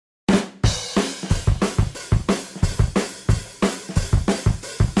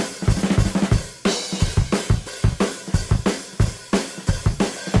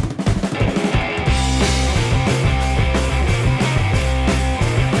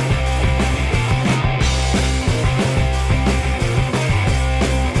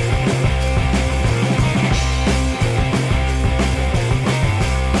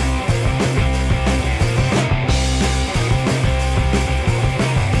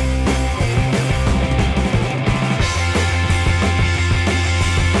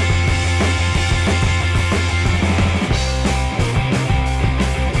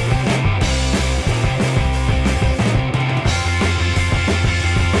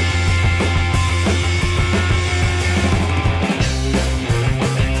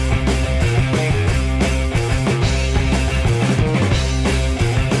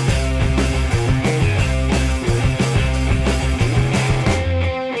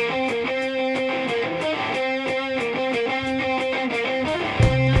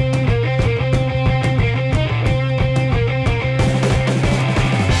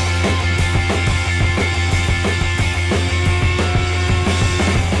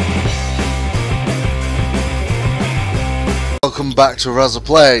Welcome back to Razza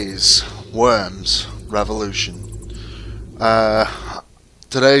Plays Worms Revolution.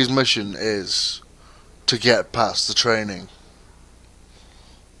 Today's mission is to get past the training.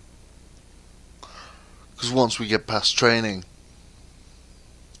 Because once we get past training,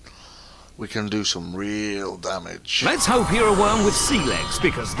 we can do some real damage. Let's hope you're a worm with sea legs,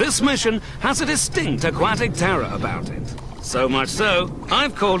 because this mission has a distinct aquatic terror about it. So much so,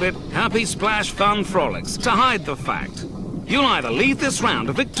 I've called it Happy Splash Fun Frolics, to hide the fact. You'll either leave this round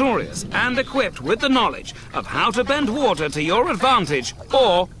victorious and equipped with the knowledge of how to bend water to your advantage,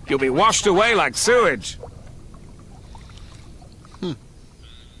 or you'll be washed away like sewage.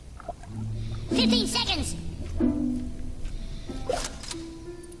 15 seconds!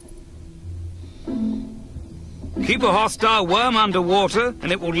 Keep a hostile worm underwater,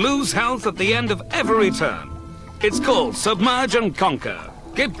 and it will lose health at the end of every turn. It's called Submerge and Conquer.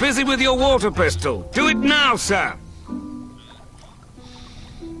 Get busy with your water pistol. Do it now, sir!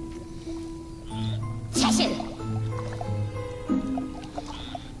 Cheshire!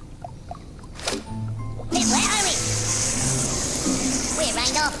 Where are we? We're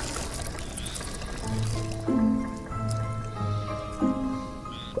rained off.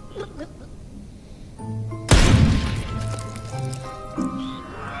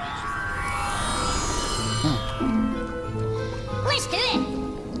 Let's do it!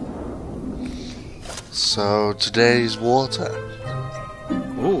 So today's water.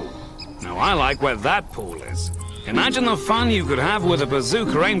 Ooh, now I like where that pool is. Imagine the fun you could have with a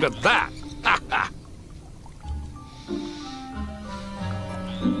bazooka aimed at that. Ha ha!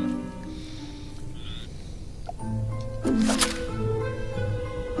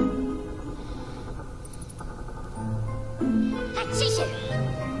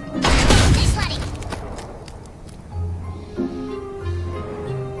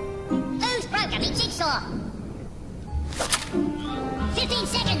 Who's broke? I mean, jigsaw. 15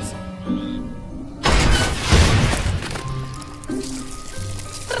 seconds.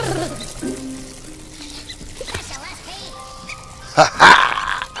 That's the last key.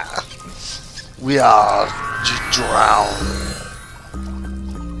 We are drowned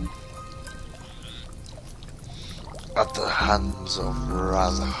at the hands of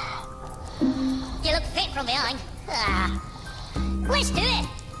Razza. You look fit from behind. Let's do it.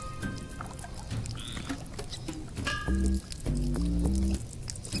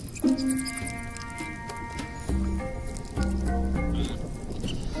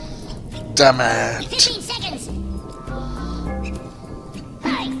 Damn it! 15 seconds.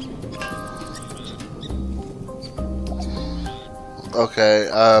 5. Okay,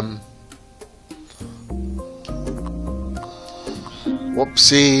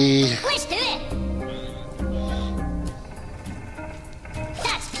 whoopsie. Let's do it.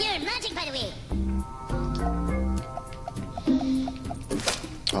 That's pure magic, by the way.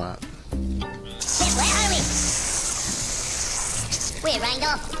 Alright. Where are we? We're rained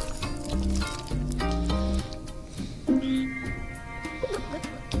off.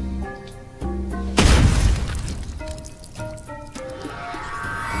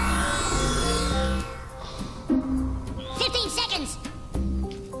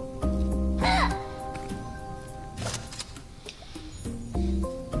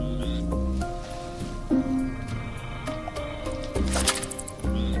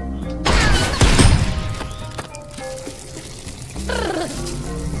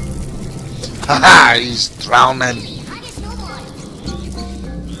 Haha, he's drowning.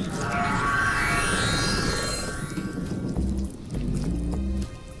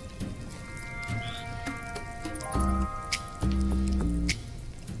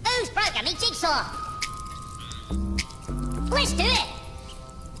 Who's broke? I mean, jigsaw. Let's do it.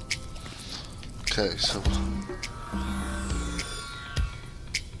 Okay, so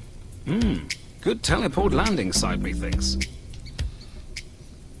Good teleport landing site, methinks.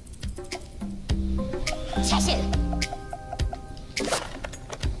 Cheshire.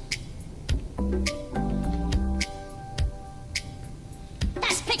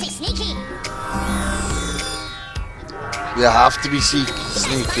 That's pretty sneaky. you have to be sneaky.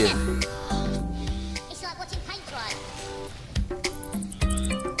 It's like watching paint dry.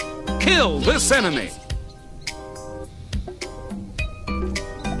 Kill this enemy!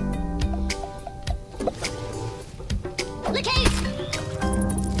 Look out!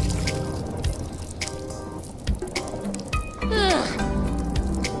 Ugh.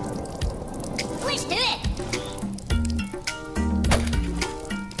 Let's do it!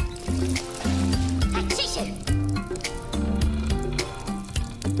 Tactician!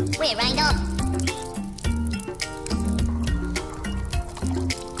 We're rained off.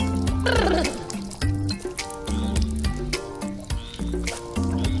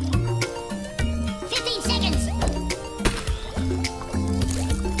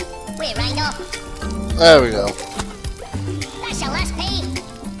 There we go. That's your last pay.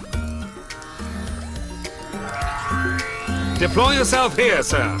 Deploy yourself here,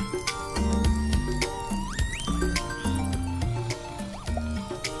 sir.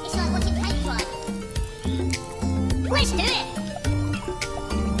 It's like watching paint dry. Let's do it.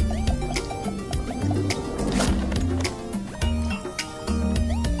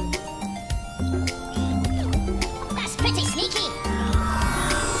 That's pretty sneaky.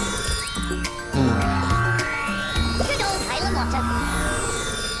 Good old Highland water.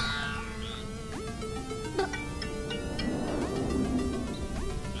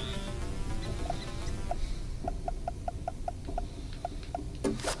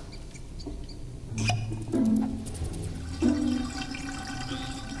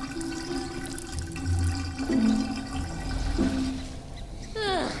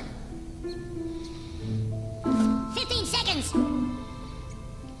 Ugh. 15 seconds.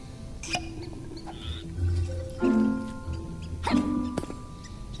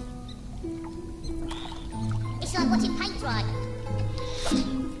 It's like watching paint dry.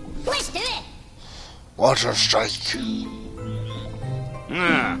 Let's do it. Water strike.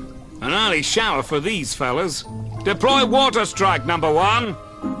 Ah, an early shower for these fellas. Deploy water strike, number 1.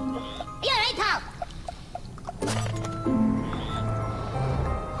 You're right, pal.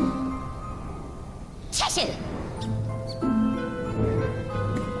 Cheshire.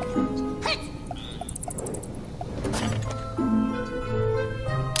 Hut.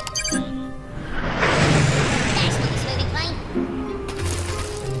 That's not a smoothing plane.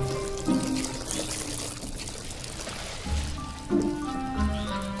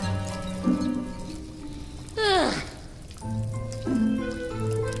 Ugh.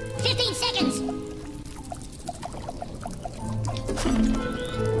 15 seconds.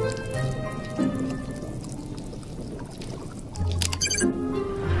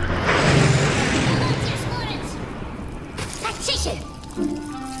 Tactician.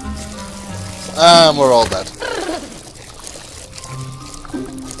 We're all dead.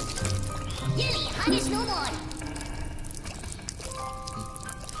 Yuli, hand is no more.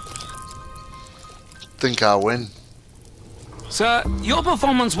 Think I'll win. Sir, your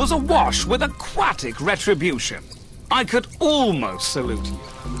performance was awash with aquatic retribution. I could almost salute you.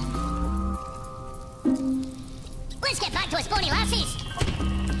 Let's get back to us bony lassies.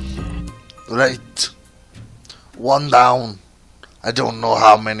 Right. 1 down. I don't know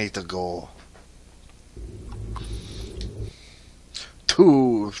how many to go.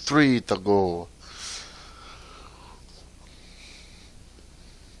 2, 3 to go.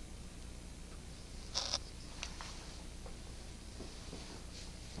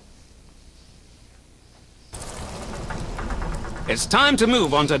 It's time to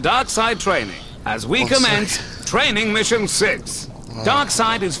move on to Dark Side training, as we One commence Training Mission 6. Dark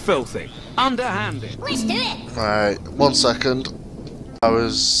Side is filthy, underhanded. Let's do it. Right, 1 second. I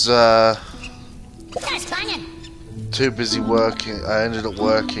was That's banging. too busy working. I ended up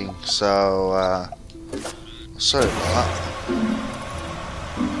working, so sorry about that.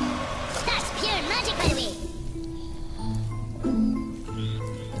 That's pure magic, by the way.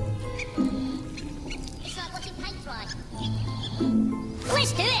 It's like watching paint dry.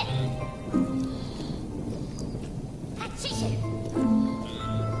 Let's do it. Tactician.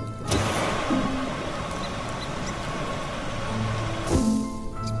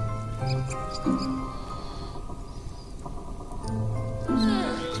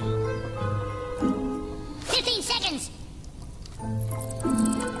 Ugh. 15 seconds.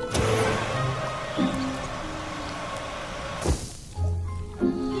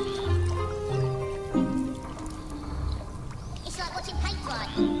 It's like watching paint dry.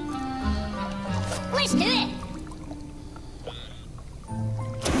 Let's do it.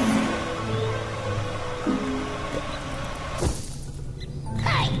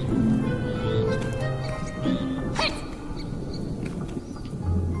 Hey. Hut.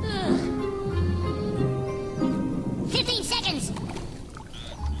 Ugh. 15 seconds.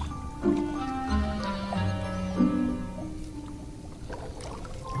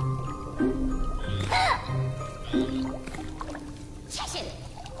 Ah. Cheshire.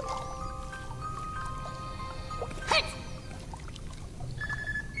 Hut.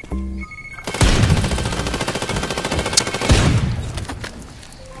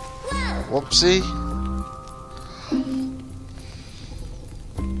 Whoa. Whoopsie.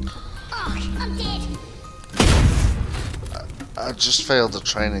 Oh, I'm dead. I just failed the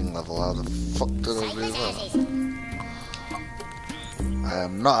training level. How the fuck did I do Sideways that? asses. I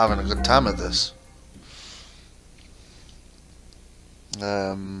am not having a good time at this.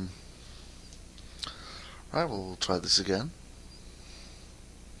 Right, we'll try this again.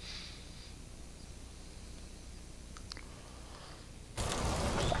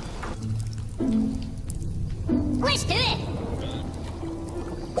 Let's do it.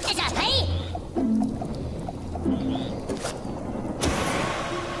 Is that right?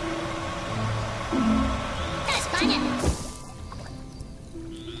 That's banging.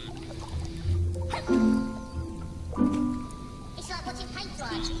 It's like watching paint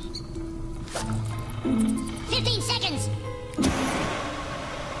dry. 15 seconds.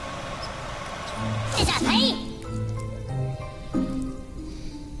 Is that right?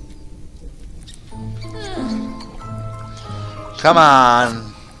 Come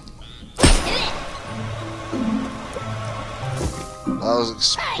on. Let's do it. That was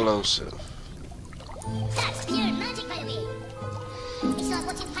explosive. That's pure magic, by the way. It's like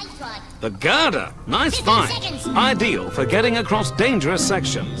watching paint dry. The girder. Nice 15 find. seconds. Ideal for getting across dangerous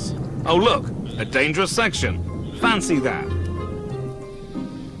sections. Oh look, a dangerous section. Fancy that.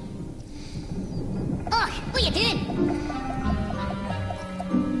 Oh, what are you doing?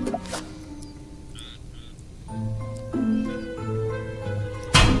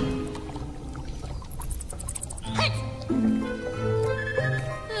 Hut.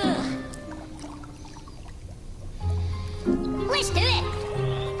 Ugh. Let's do it.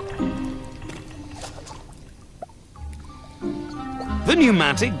 The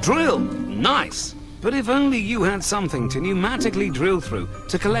pneumatic drill. Nice. But if only you had something to pneumatically drill through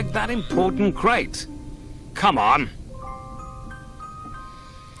to collect that important crate. Come on.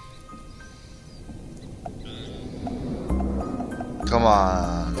 Come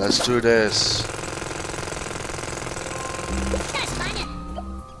on, let's do this. That's banging.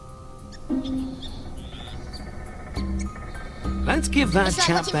 Let's give that It's like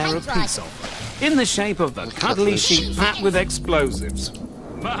chap watching there a paint dry. peace offering. In the shape of the cuddly sheep packed with explosives.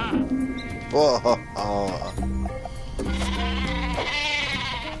 Oh.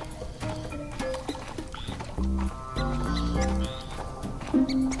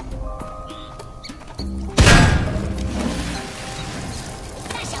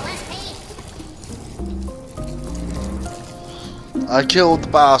 That's your last pay. I killed the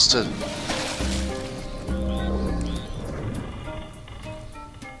bastard.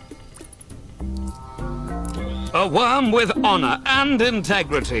 A worm with honor and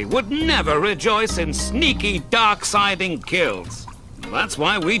integrity would never rejoice in sneaky, dark-siding kills. That's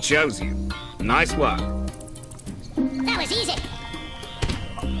why we chose you. Nice work. That was easy.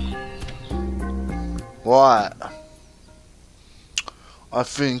 Right. I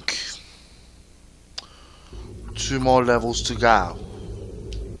think 2 more levels to go.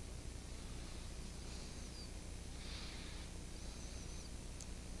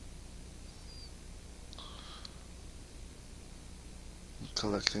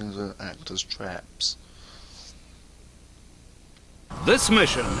 Collecting the actors' traps. This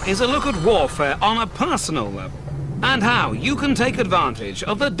mission is a look at warfare on a personal level, and how you can take advantage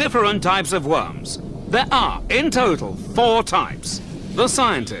of the different types of worms. There are, in total, 4 types. The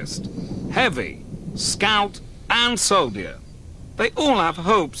Scientist, Heavy, Scout, and Soldier. They all have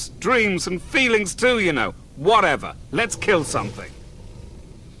hopes, dreams, and feelings too, you know. Whatever. Let's kill something.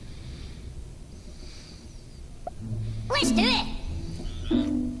 Let's do it.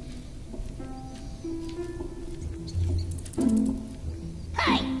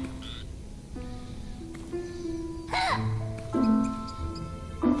 Hey.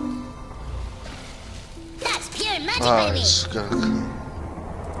 That's pure magic, Oh, baby. it's gonna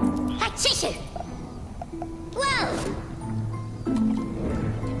Tissue. Whoa.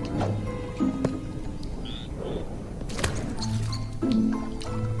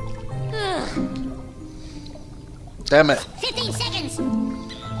 Ugh. Damn it. 15 seconds.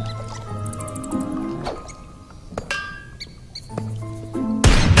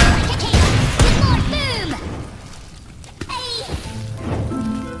 Like a king. With more boom. Hey.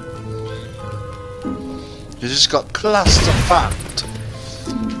 You just got clusterfucked.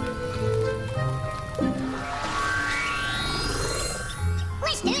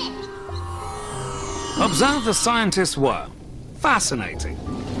 Let's do it. Observe the Scientist's worm. Fascinating.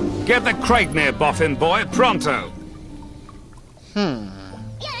 Get the crate near Boffin Boy, pronto. Here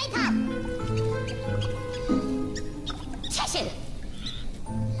I come. Tissue.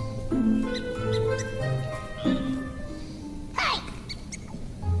 Hey.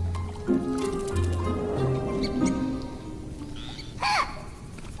 Ah.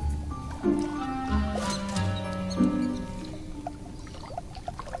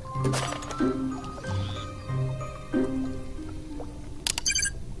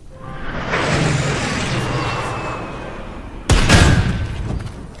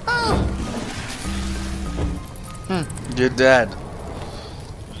 Oh. You're dead.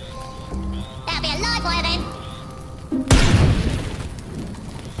 That'll be a live wire then.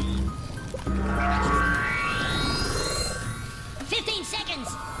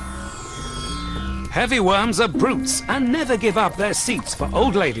 Heavy worms are brutes and never give up their seats for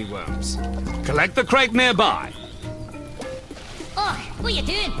old lady worms. Collect the crate nearby. Oh, what are you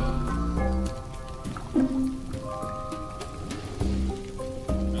doing?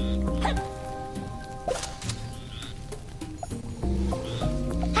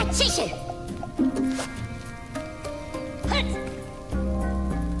 Tissue!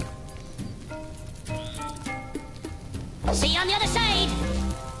 See you on the other side!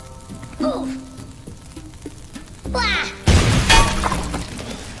 Ooh! Wah!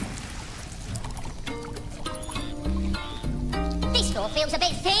 This door feels a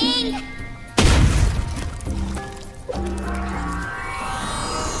bit thin!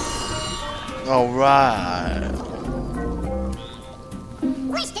 Alright.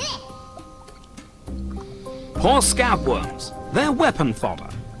 Let's do it! Poor scab worms. They're weapon fodder.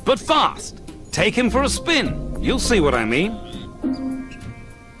 But fast. Take him for a spin. You'll see what I mean.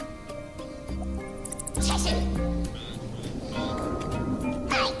 Tissue!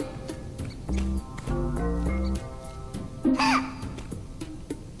 Hey! Ah!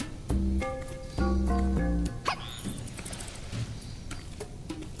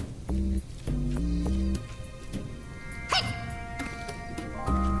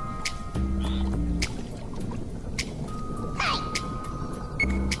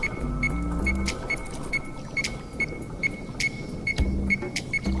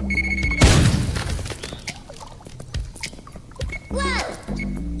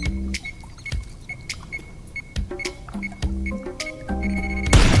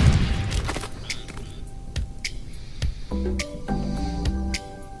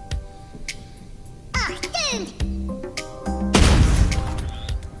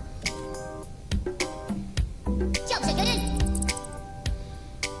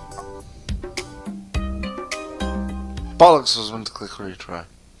 Bollocks was meant to click retry.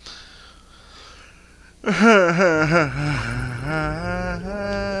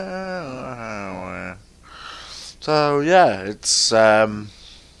 So yeah, it's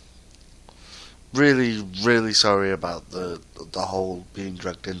really sorry about the whole being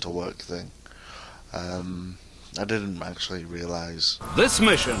dragged into work thing. I didn't actually realise. This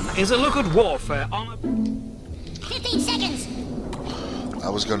mission is a look at warfare on a... 15 seconds! I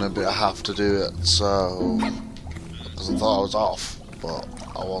was gonna have to do it, so because I thought I was off, but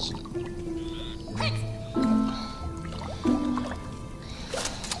I wasn't.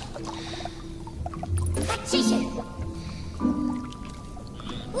 Tissue!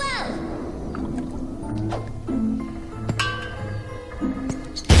 Whoa!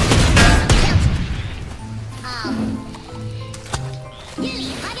 You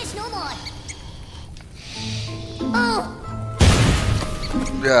haggis no more! Oh!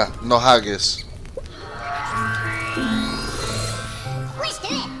 Yeah, no haggis. Let's do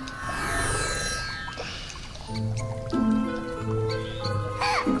it!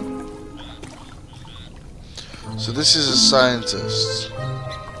 So this is a scientist.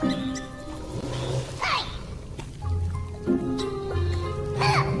 Hey!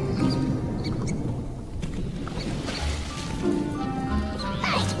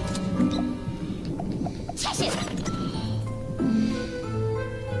 Tissue!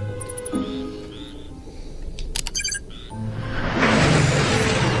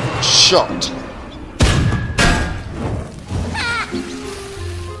 Shot.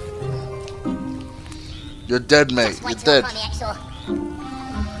 You're dead, mate. You're dead.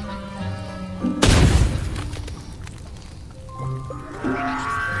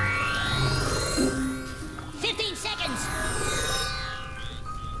 15 seconds.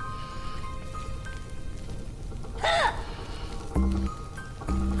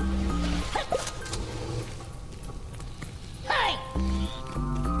 Hey!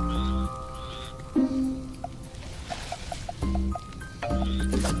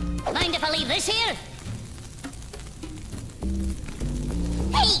 Mind if I leave this here?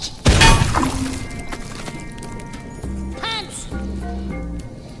 Pants!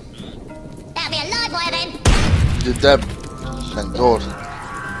 That'll be a live wire then! You're dead. Thank God.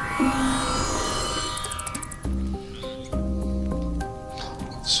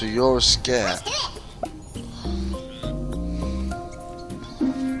 So you're scared. Let's do it!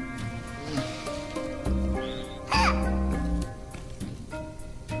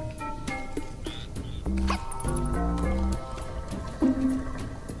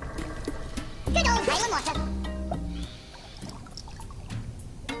 Good old Highland water!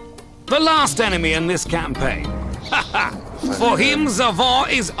 The last enemy in this campaign. For him, the war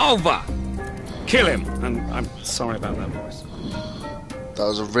is over. Kill him. And I'm sorry about that voice. That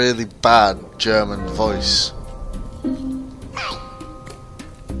was a really bad German voice.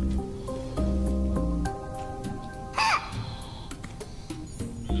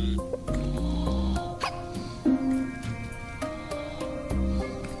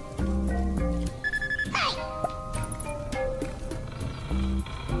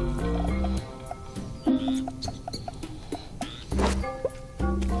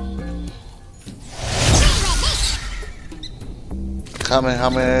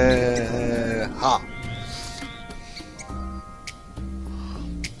 Kamehameha.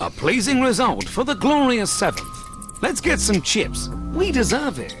 A pleasing result for the glorious 7th. Let's get some chips. We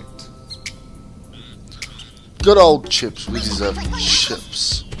deserve it. Good old chips. We deserve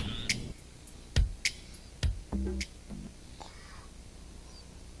chips.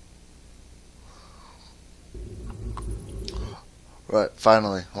 Right,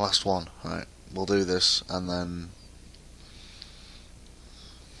 finally, last one. Right, we'll do this and then...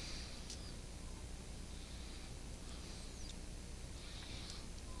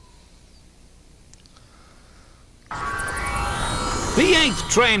 The 8th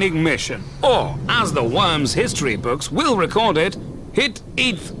training mission, or as the Worm's history books will record it, Hit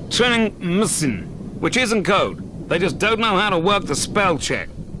 8th Training Mission, which isn't code. They just don't know how to work the spell check.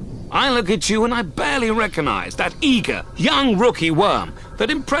 I look at you and I barely recognize that eager, young rookie worm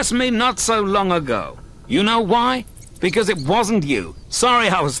that impressed me not so long ago. You know why? Because it wasn't you. Sorry,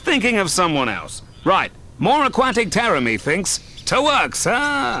 I was thinking of someone else. Right, more aquatic terror, methinks. To work,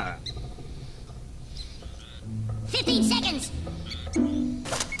 sir! 15 seconds!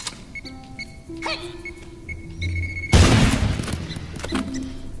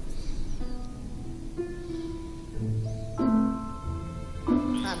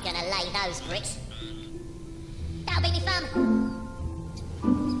 I'm gonna lay those bricks. That'll be me fun.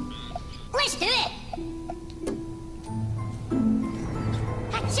 Let's do it!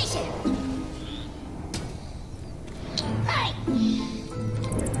 A tissue! Hey!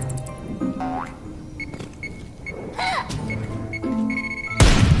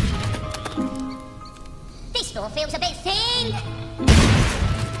 This door feels a bit thin!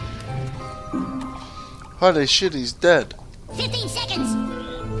 Holy shit, he's dead. 15 seconds!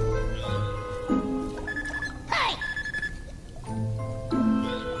 Hey!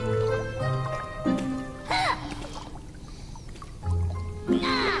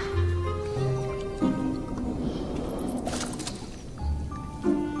 Ah!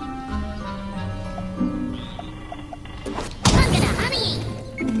 I'm gonna honey you!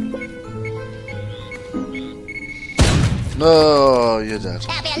 No, you're dead.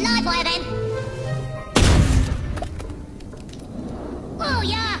 That'll be a live wire then! Oh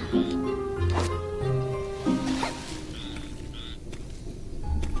yeah!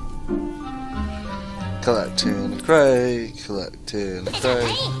 Collecting crate, collecting It's crate.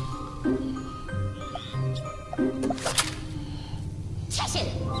 okay! Tissue!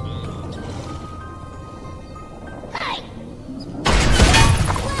 Hey!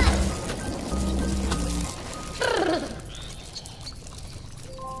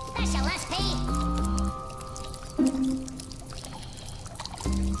 That's your last pee!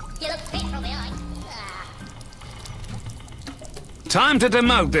 You look fit from behind. Ah. Time to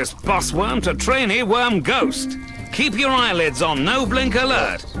demote this boss worm to trainee worm ghost. Keep your eyelids on no blink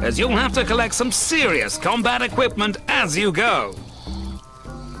alert, as you'll have to collect some serious combat equipment as you go.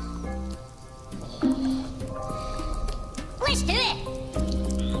 Let's do it!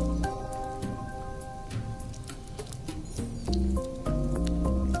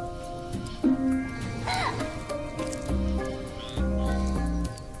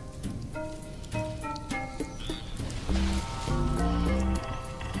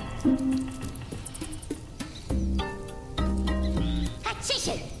 A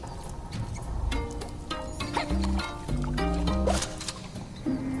tissue!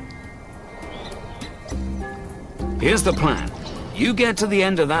 Here's the plan. You get to the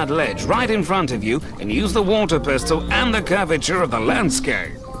end of that ledge right in front of you and use the water pistol and the curvature of the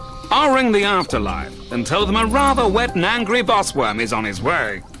landscape. I'll ring the afterlife and tell them a rather wet and angry boss worm is on his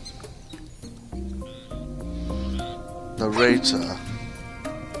way. Narrator.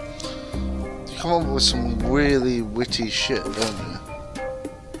 You come up with some really witty shit, don't you?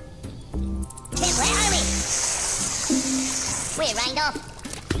 Where are we? We're rained off.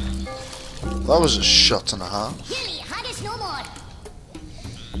 That was a shot and a half. Really, hug us no more.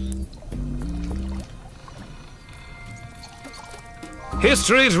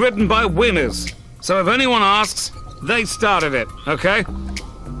 History is written by winners, so if anyone asks, they started it, okay?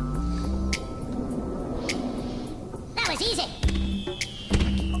 That was easy.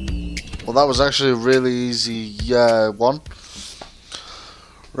 Well, that was actually a really easy one.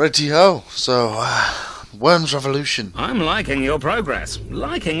 Righty-ho. So, Worms Revolution. I'm liking your progress,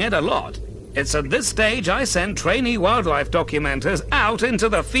 liking it a lot. It's at this stage I send trainee wildlife documenters out into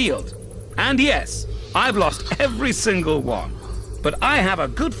the field. And yes, I've lost every single one. But I have a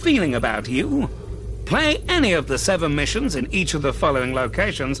good feeling about you. Play any of the 7 missions in each of the following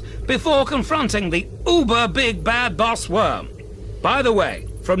locations before confronting the uber big bad boss worm. By the way,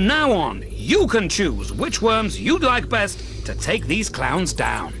 from now on, you can choose which worms you'd like best to take these clowns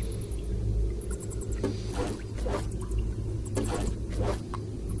down.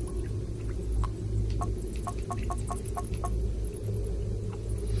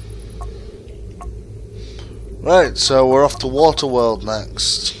 Right, so we're off to Waterworld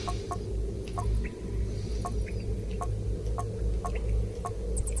next.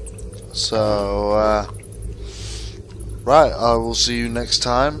 So, right, I will see you next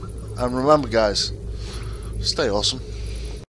time. And remember, guys, stay awesome.